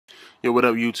Yo, what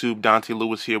up YouTube? Dante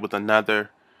Lewis here with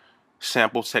another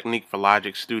sample technique for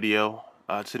Logic Studio.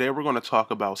 Today we're going to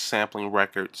talk about sampling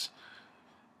records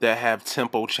that have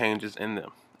tempo changes in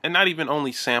them. And not even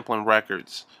only sampling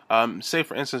records. Say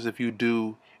for instance if you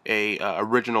do a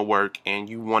original work and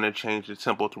you want to change the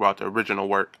tempo throughout the original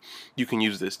work, you can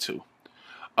use this too.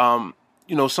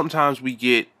 Sometimes we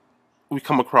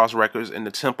come across records and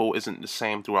the tempo isn't the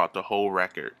same throughout the whole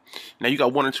record. Now you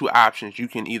got one or two options. You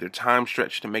can either time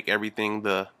stretch to make everything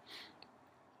the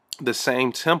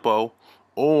same tempo,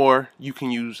 or you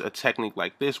can use a technique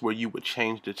like this where you would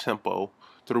change the tempo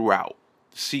throughout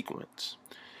the sequence.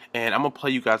 And I'm going to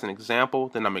play you guys an example,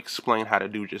 then I'm going to explain how to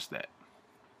do just that.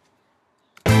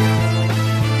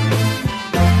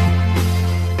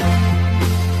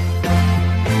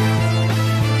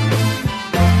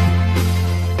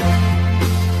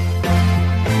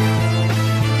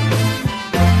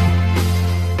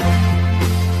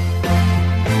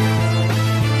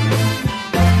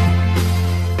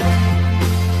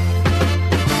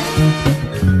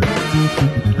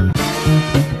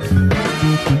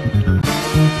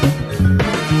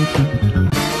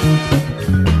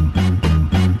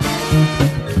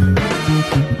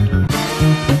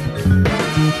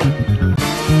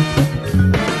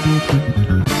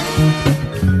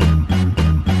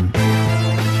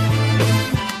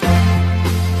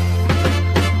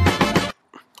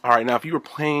 Alright, now if you were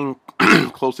paying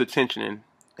close attention, and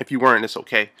if you weren't, it's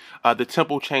okay. The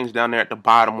tempo change down there at the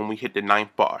bottom when we hit the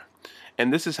 9th bar.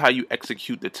 And this is how you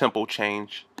execute the tempo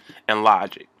change in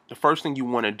Logic. The first thing you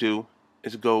want to do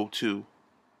is go to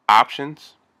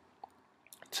Options,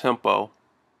 Tempo,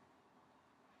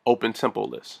 Open Tempo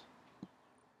List.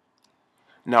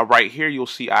 Now right here you'll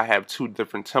see I have two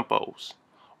different tempos.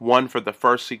 One for the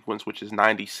first sequence, which is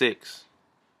 96,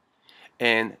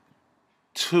 and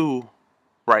two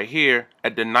right here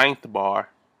at the 9th bar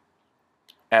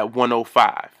at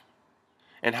 105.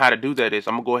 And how to do that is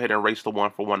I'm going to go ahead and erase the one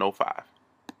for 105.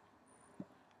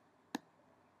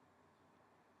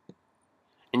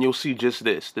 And you'll see just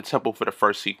this, the tempo for the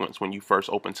first sequence when you first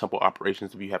open tempo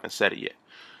operations if you haven't set it yet.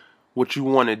 What you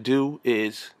want to do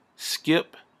is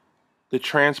skip the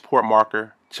transport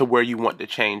marker to where you want to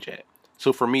change at.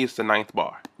 So for me it's the 9th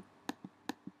bar.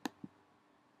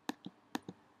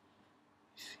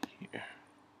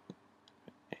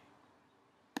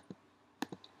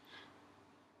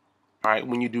 Alright,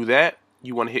 when you do that,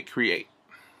 you want to hit create.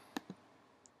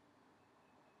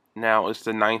 Now it's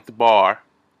the 9th bar,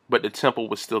 but the tempo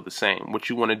was still the same. What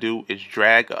you want to do is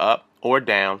drag up or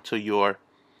down to your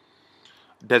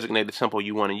designated tempo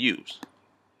you want to use.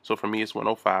 So for me it's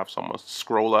 105, so I'm going to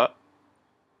scroll up.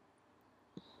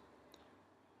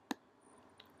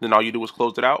 Then all you do is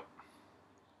close it out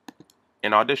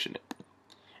and audition it.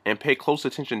 And pay close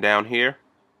attention down here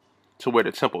to where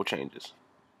the tempo changes.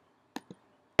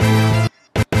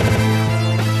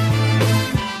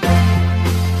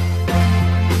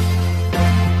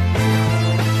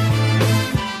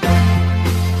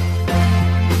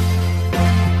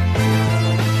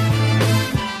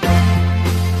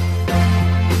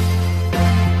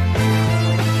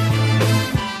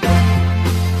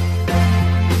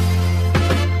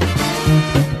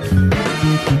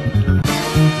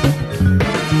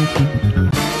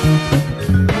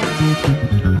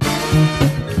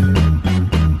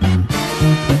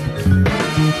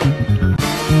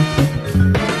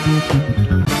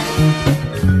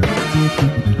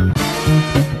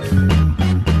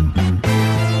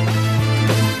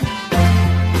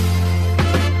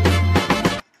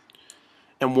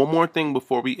 And one more thing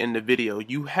before we end the video,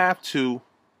 you have to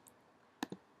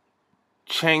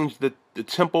change the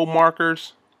tempo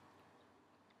markers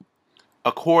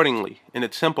accordingly in the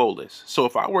tempo list. So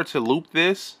if I were to loop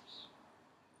this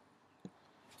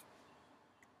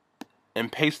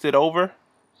and paste it over,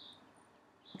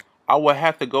 I would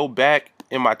have to go back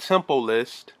in my tempo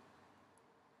list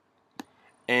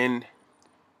and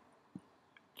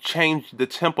change the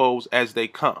tempos as they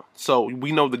come. So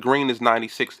we know the green is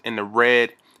 96 and the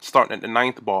red starting at the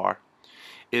 9th bar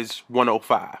is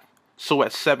 105. So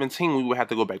at 17 we would have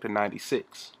to go back to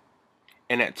 96.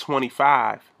 And at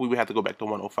 25 we would have to go back to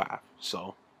 105.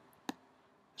 So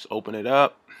let's open it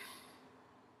up.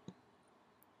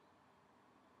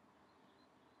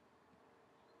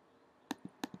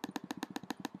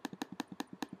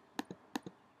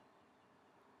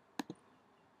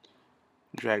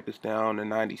 Drag this down to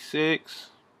 96,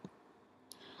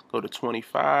 go to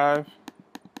 25,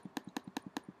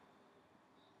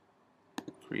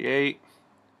 create,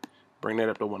 bring that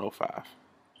up to 105.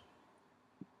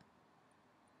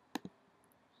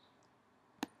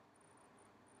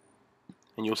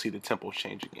 and you'll see the tempo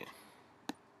change again.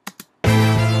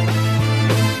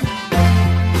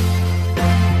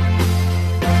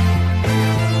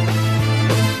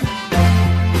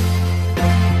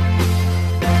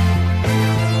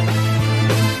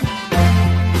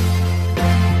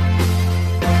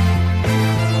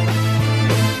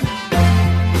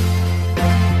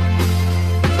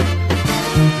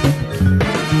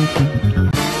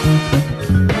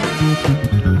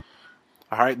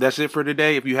 right, that's it for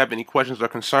today. If you have any questions or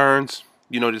concerns,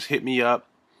 just hit me up.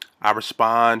 I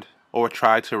respond or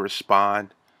try to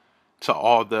respond to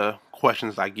all the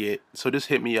questions I get. So just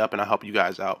hit me up and I'll help you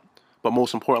guys out. But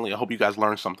most importantly, I hope you guys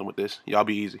learned something with this. Y'all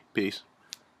be easy. Peace.